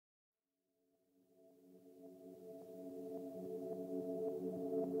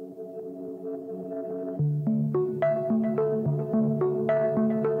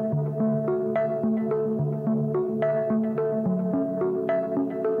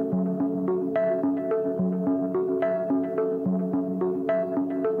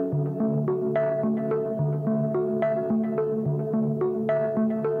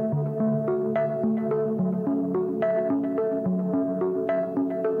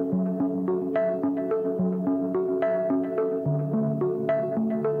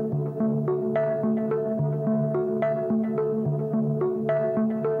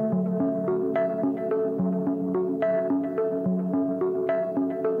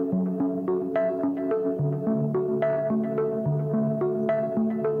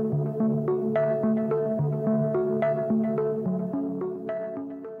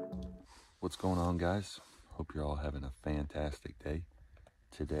having a fantastic day.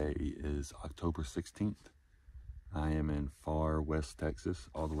 Today is October 16th. I am in far west Texas,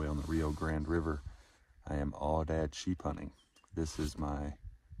 all the way on the Rio Grande River. I am Aoudad sheep hunting. This is my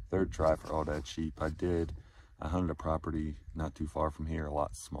third try for Aoudad sheep. I hunted a property not too far from here, a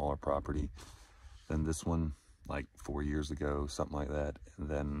lot smaller property than this one, like 4 years ago, something like that. And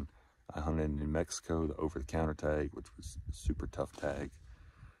then I hunted in New Mexico, the over-the-counter tag, which was a super tough tag,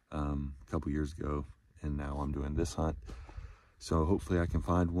 a couple years ago. And now I'm doing this hunt. So hopefully I can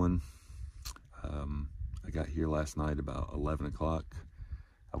find one. I got here last night about 11 o'clock.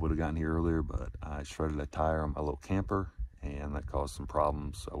 I would have gotten here earlier, but I shredded a tire on my little camper and that caused some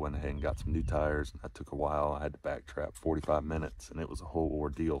problems. So I went ahead and got some new tires, and that took a while. I had to backtrack 45 minutes and it was a whole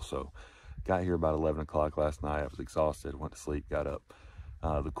ordeal. So got here about 11 o'clock last night. I was exhausted, went to sleep, got up.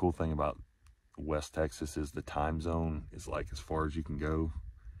 The cool thing about West Texas is the time zone is like as far as you can go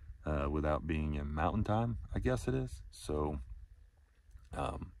without being in mountain time, I guess it is. So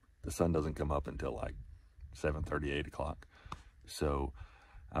the sun doesn't come up until like 7:30, 8 o'clock. So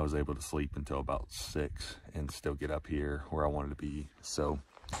I was able to sleep until about 6 and still get up here where I wanted to be. So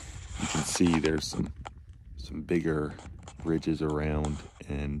you can see there's some bigger ridges around,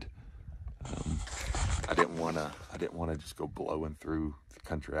 and I didn't want to just go blowing through the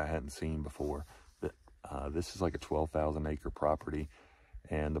country I hadn't seen before. But this is like a 12,000 acre property,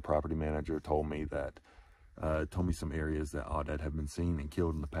 and the property manager told me some areas that Aoudad have been seen and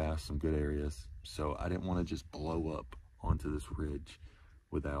killed in the past, some good areas. So I didn't want to just blow up onto this ridge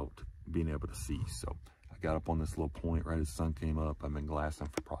without being able to see. So I got up on this little point right as the sun came up. I've been glassing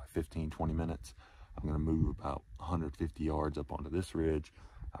for probably 15-20 minutes. I'm going to move about 150 yards up onto this ridge.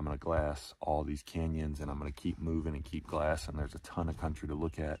 I'm going to glass all these canyons, and I'm going to keep moving and keep glassing. There's a ton of country to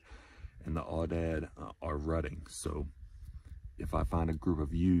look at, and the Aoudad are rutting. So if I find a group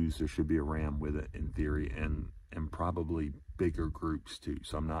of ewes, there should be a ram with it in theory, and probably bigger groups too.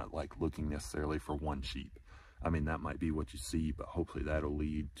 So I'm not like looking necessarily for one sheep. I mean, that might be what you see, but hopefully that'll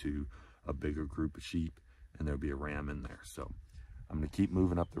lead to a bigger group of sheep and there'll be a ram in there. So I'm going to keep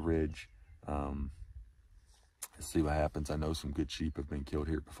moving up the ridge. See what happens. I know some good sheep have been killed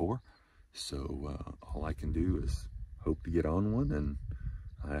here before. So all I can do is hope to get on one, and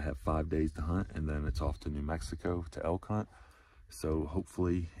I have 5 days to hunt, and then it's off to New Mexico to elk hunt. So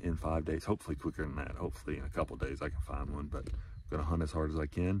hopefully in 5 days, hopefully quicker than that, hopefully in a couple days I can find one. But I'm going to hunt as hard as I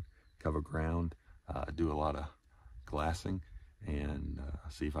can, cover ground, do a lot of glassing, and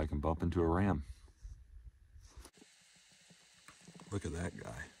see if I can bump into a ram. Look at that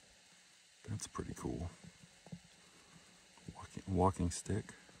guy. That's pretty cool. Walking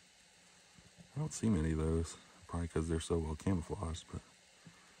stick. I don't see many of those, probably because they're so well camouflaged, but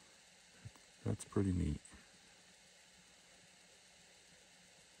that's pretty neat.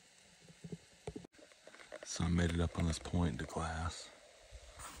 So I made it up on this point to glass.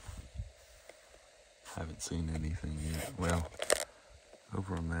 Haven't seen anything yet. Well,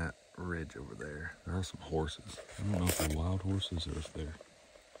 over on that ridge over there are some horses. I don't know if they're wild horses or if they're,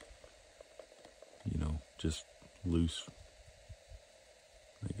 you know, just loose.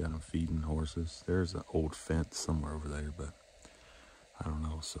 They got them feeding horses. There's an old fence somewhere over there, but I don't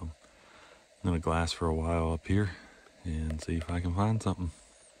know. So I'm gonna glass for a while up here and see if I can find something.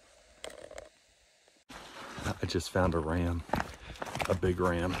 I just found a ram, a big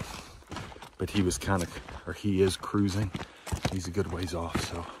ram, but he is cruising. He's a good ways off,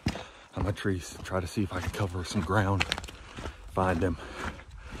 so I'm gonna try to see if I can cover some ground, find him.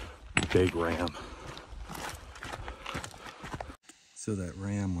 Big ram. So that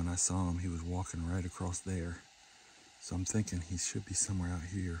ram, when I saw him, he was walking right across there. So I'm thinking he should be somewhere out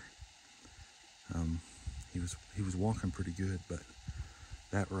here. He was walking pretty good, but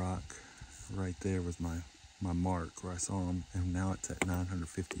that rock right there was my mark where I saw him, and now it's at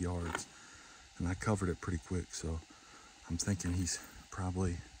 950 yards, and I covered it pretty quick. So I'm thinking he's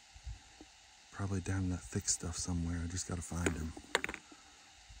probably down in that thick stuff somewhere. I just got to find him.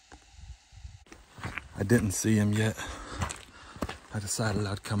 I didn't see him yet. I decided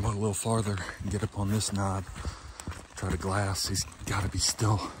I'd come a little farther and get up on this knob, try to glass. He's got to be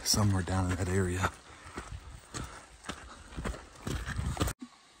still somewhere down in that area.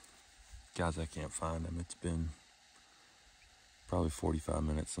 Guys, I can't find him. It's been probably 45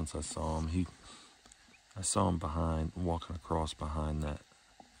 minutes since I saw him. I saw him walking across behind that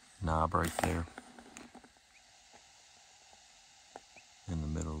knob right there in the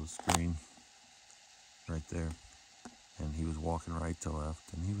middle of the screen, right there. And he was walking right to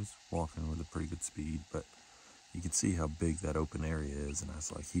left, and he was walking with a pretty good speed, but you can see how big that open area is, and I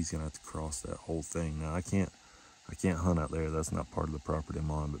was like, he's gonna have to cross that whole thing. Now I can't hunt out there. That's not part of the property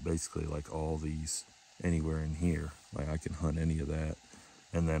I'm on, but basically like all these anywhere in here. Like I can hunt any of that.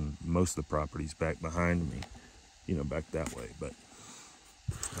 And then most of the property's back behind me, you know, back that way. But,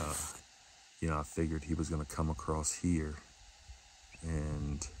 you know, I figured he was going to come across here.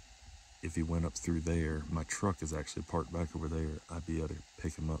 And if he went up through there, my truck is actually parked back over there. I'd be able to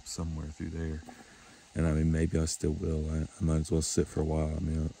pick him up somewhere through there. And I mean, maybe I still will. I might as well sit for a while. I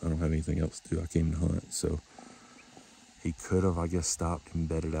mean, I don't have anything else to do. I came to hunt. So he could have, I guess, stopped and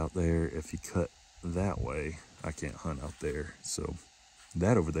bedded out there. If he cut that way, I can't hunt out there. So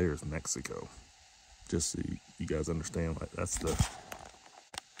that over there is Mexico. Just so you guys understand, like that's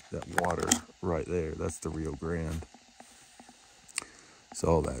that water right there. That's the Rio Grande. So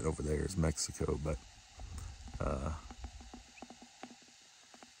all that over there is Mexico. But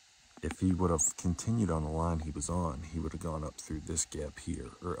if he would have continued on the line he was on, he would have gone up through this gap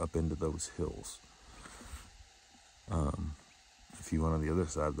here, or up into those hills. If he went on the other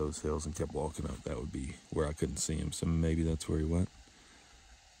side of those hills and kept walking up, that would be where I couldn't see him. So maybe that's where he went.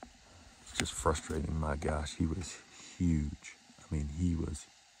 It's just frustrating. My gosh, he was huge. I mean, he was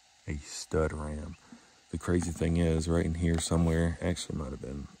a stud ram. The crazy thing is, right in here somewhere, actually might have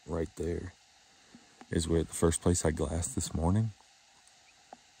been right there, is where the first place I glassed this morning.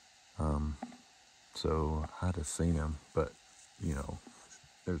 So I'd have seen him, but, you know,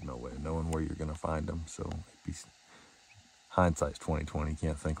 there's no way of knowing where you're going to find him. So hindsight's 20/20.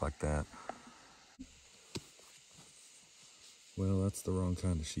 Can't think like that. Well, that's the wrong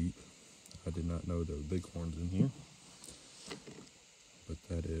kind of sheep. I did not know there were bighorns in here, but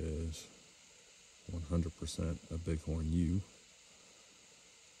that is 100% a bighorn ewe.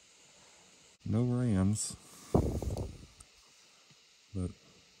 No rams, but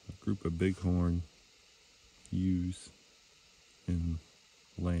a group of bighorn ewes and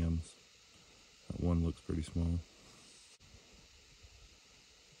lambs. That one looks pretty small.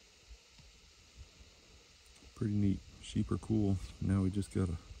 Pretty neat. Sheep are cool. Now we just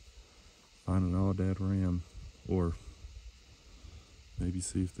gotta find an Aoudad ram, or maybe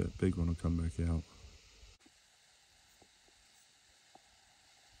see if that big one will come back out.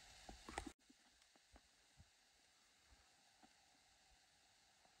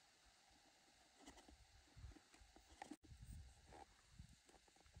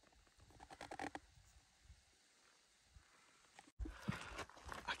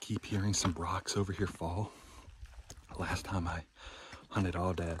 I keep hearing some rocks over here fall. Last time I hunted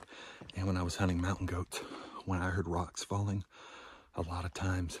Aoudad, and when I was hunting mountain goats, when I heard rocks falling, a lot of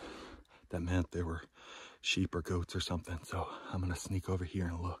times that meant there were sheep or goats or something. So I'm gonna sneak over here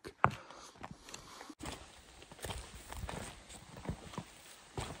and look.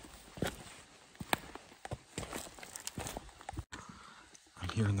 I'm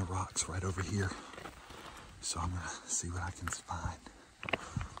hearing the rocks right over here, so I'm gonna see what I can find.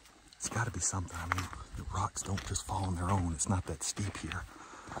 It's gotta be something. I mean, the rocks don't just fall on their own. It's not that steep here.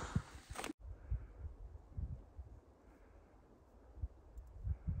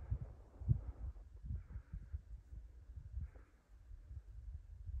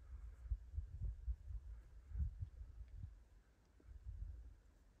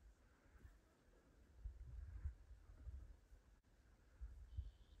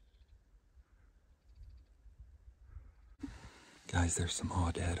 Guys, there's some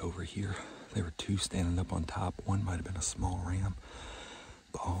Aoudad over here. There were two standing up on top. One might have been a small ram,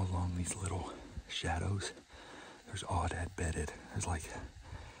 but all along these little shadows, there's Aoudad bedded. There's like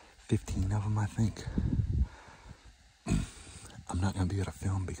 15 of them, I think. I'm not gonna be able to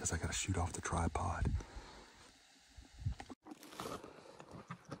film because I gotta shoot off the tripod.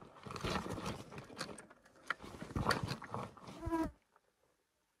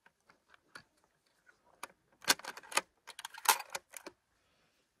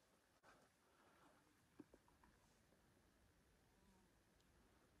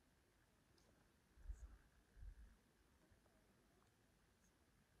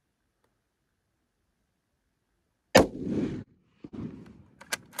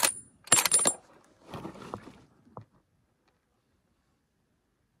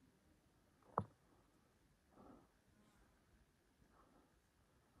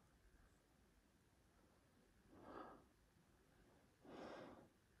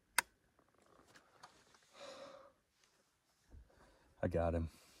 I got him.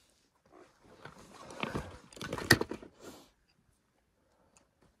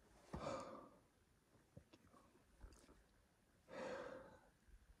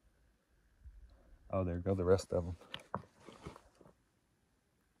 Oh, there go the rest of them.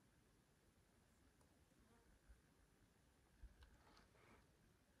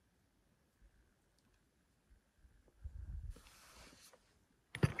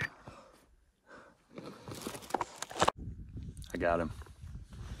 got him.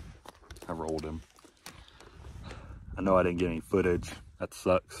 I rolled him. I know I didn't get any footage. That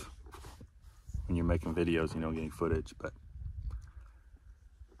sucks. When you're making videos, you don't get any footage, but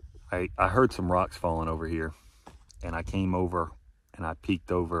I heard some rocks falling over here, and I came over and I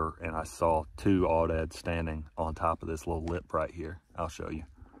peeked over and I saw two Audads standing on top of this little lip right here. I'll show you.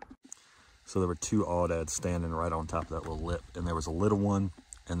 So there were two Audads standing right on top of that little lip, and there was a little one,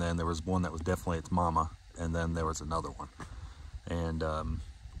 and then there was one that was definitely its mama, and then there was another one. And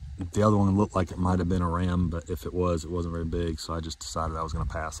the other one looked like it might have been a ram, but if it was, it wasn't very big, so I just decided I was going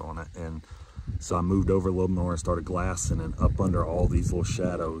to pass on it. And so I moved over a little more and started glassing, and up under all these little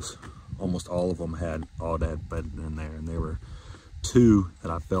shadows, almost all of them had Aoudad bedded in there, and there were two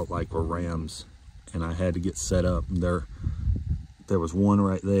that I felt like were rams, and I had to get set up. And there was one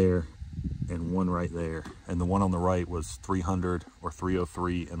right there and one right there, and the one on the right was 300 or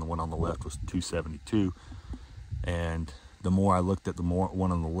 303, and the one on the left was 272. And the more I looked at the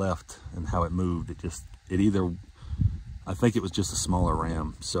one on the left and how it moved, I think it was just a smaller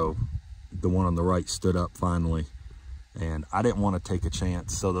ram. So the one on the right stood up finally, and I didn't want to take a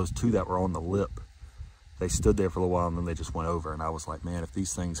chance. So those two that were on the lip, they stood there for a little while and then they just went over. And I was like, man, if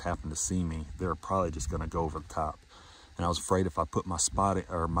these things happen to see me, they're probably just going to go over the top. And I was afraid if I put my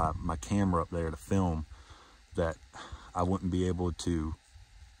my camera up there to film, that I wouldn't be able to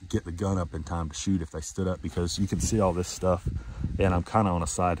get the gun up in time to shoot if they stood up, because you can see all this stuff, and I'm kind of on a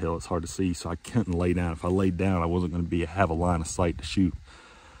side hill. It's hard to see, so I couldn't lay down. If I laid down, I wasn't going to have a line of sight to shoot.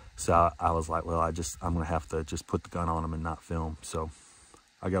 So I was like, well, I'm going to have to just put the gun on them and not film. So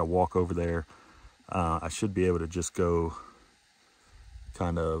I got to walk over there. I should be able to just go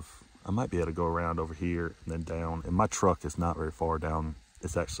I might be able to go around over here and then down. And my truck is not very far down.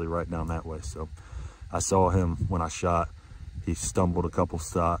 It's actually right down that way. So I saw him when I shot. He stumbled a couple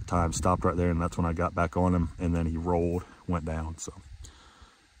times, stopped right there, and that's when I got back on him, and then he rolled, went down. So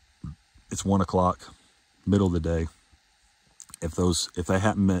it's 1 o'clock, middle of the day. If they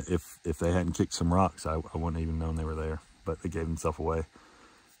hadn't kicked some rocks, I wouldn't even known they were there. But they gave themselves away,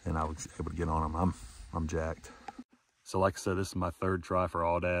 and I was able to get on them. I'm jacked. So like I said, this is my third try for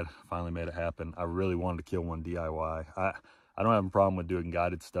Aoudad. Finally made it happen. I really wanted to kill one DIY. I don't have a problem with doing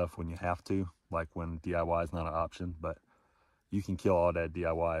guided stuff when you have to, like when DIY is not an option, but you can kill Aoudad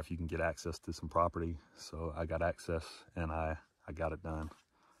DIY if you can get access to some property. So I got access, and I got it done.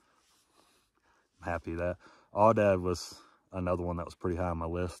 I'm happy that Aoudad was another one that was pretty high on my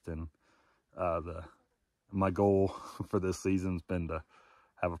list, and my goal for this season's been to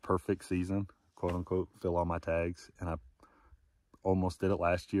have a perfect season, quote unquote, fill all my tags, and I almost did it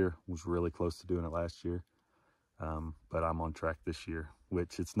last year. Was really close to doing it last year, but I'm on track this year.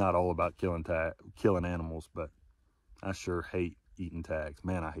 Which it's not all about killing animals, but I sure hate eating tags.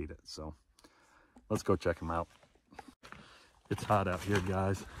 Man, I hate it. So let's go check them out. It's hot out here,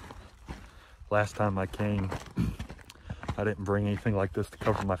 guys. Last time I came, I didn't bring anything like this to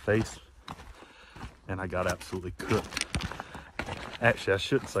cover my face, and I got absolutely cooked. Actually, I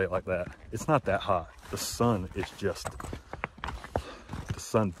shouldn't say it like that. It's not that hot. The sun is just, the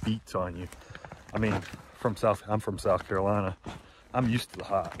sun beats on you. I mean, I'm from South Carolina. I'm used to the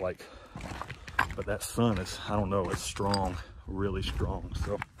hot, but that sun is, I don't know, it's strong, really strong.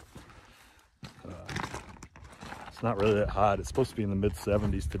 So it's not really that hot. It's supposed to be in the mid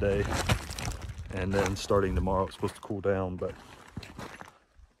 70s today, and then starting tomorrow it's supposed to cool down, but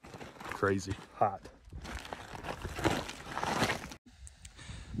crazy hot.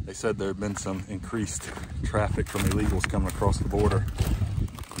 They said there had been some increased traffic from illegals coming across the border.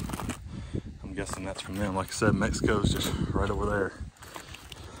 I'm guessing that's from them. Like I said, Mexico's just right over there.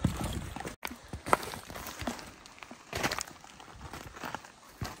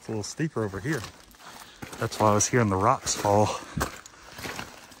 It's a little steeper over here. That's why I was hearing the rocks fall.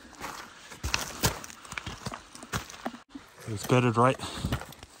 It was bedded right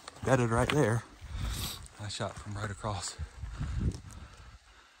there. I shot from right across.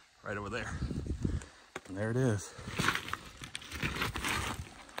 Right over there. And there it is.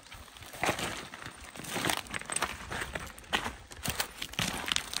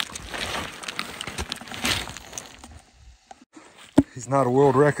 He's not a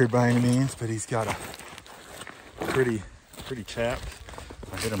world record by any means, but he's got a pretty chapped.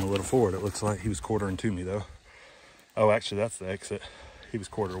 I hit him a little forward. It looks like he was quartering to me though. Oh, actually that's the exit. He was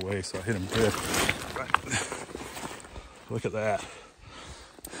quarter away, so I hit him good. Right. Look at that.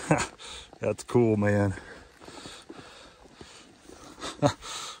 That's cool, man.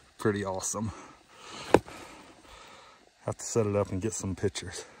 Pretty awesome. Have to set it up and get some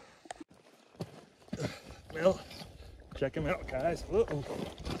pictures. Well, check him out, guys. Uh-oh.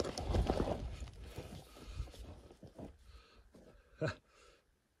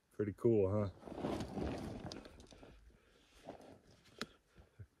 Pretty cool, huh?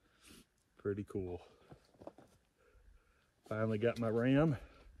 Pretty cool. Finally got my ram.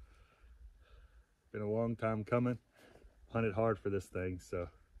 Been a long time coming. Hunted hard for this thing, so.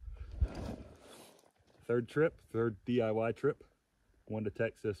 Third DIY trip. One to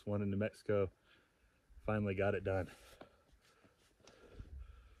Texas, one in New Mexico. Finally got it done.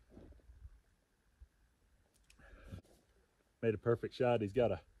 Made a perfect shot. He's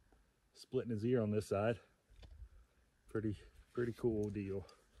got a split in his ear on this side. Pretty cool deal.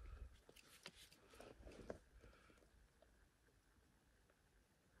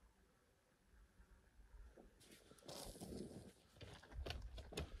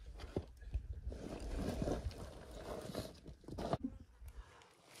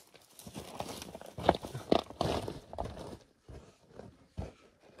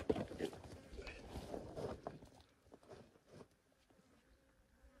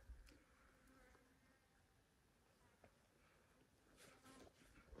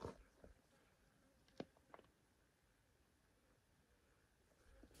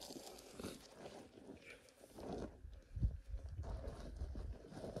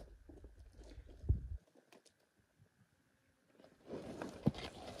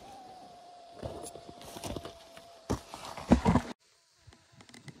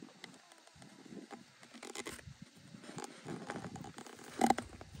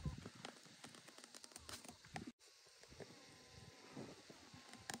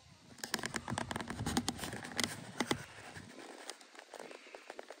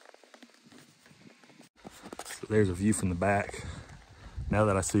 There's a view from the back. Now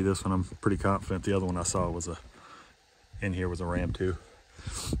that I see this one, I'm pretty confident the other one I saw was in here was a ram too.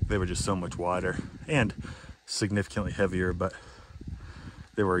 They were just so much wider and significantly heavier, but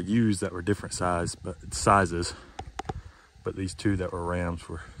there were ewes that were different sizes, but these two that were rams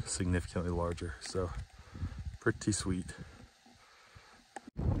were significantly larger. So pretty sweet.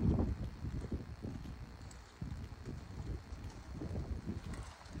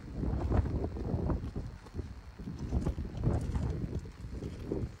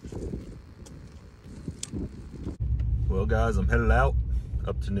 Well guys, I'm headed out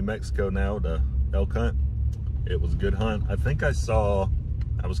up to New Mexico now to elk hunt. It was a good hunt. I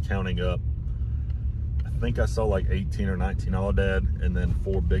was counting up, I think I saw like 18 or 19 Aoudad and then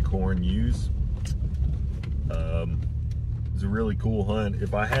 4 bighorn ewes. It was a really cool hunt.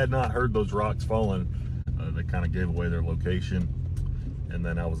 If I had not heard those rocks falling, they kind of gave away their location, and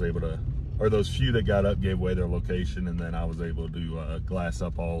then I was able to, or those few that got up gave away their location, and then I was able to glass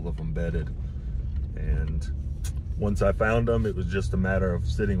up all of them bedded. And once I found them, it was just a matter of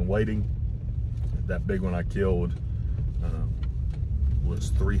sitting and waiting. That big one I killed was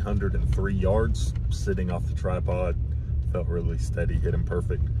 303 yards sitting off the tripod. Felt really steady, hit him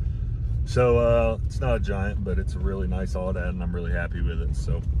perfect. So it's not a giant, but it's a really nice Aoudad, and I'm really happy with it.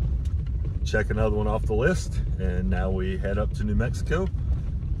 So check another one off the list, and now we head up to New Mexico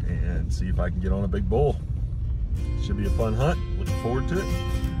and see if I can get on a big bull. Should be a fun hunt. Looking forward to it,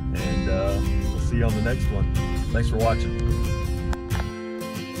 and we'll see you on the next one. Thanks for watching.